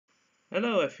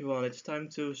Hello everyone, it's time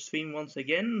to stream once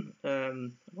again. I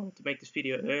wanted to make this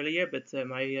video earlier, but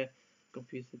my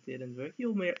computer didn't work.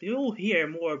 You'll hear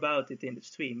more about it in the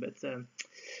stream, but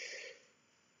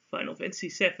Final Fantasy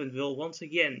VII will once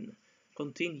again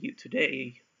continue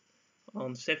today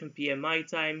on 7 p.m. my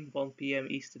time, 1 p.m.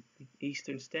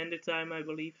 Eastern Standard Time, I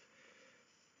believe.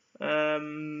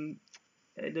 In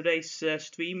today's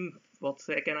stream, what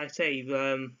can I say?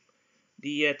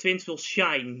 The twins will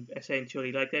shine,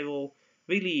 essentially. Like, they will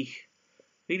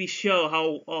really show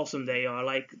how awesome they are.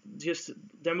 Like, just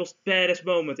their most badass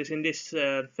moment is in this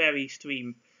very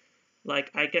stream.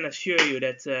 Like, I can assure you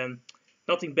that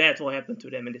nothing bad will happen to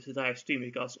them in this entire stream,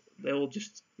 because they will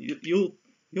just you'll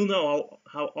know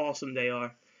how awesome they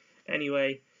are.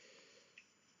 Anyway,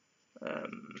 I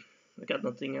got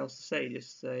nothing else to say.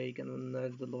 Just you can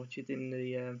watch it in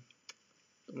the on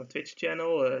my Twitch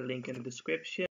channel. Link in the description.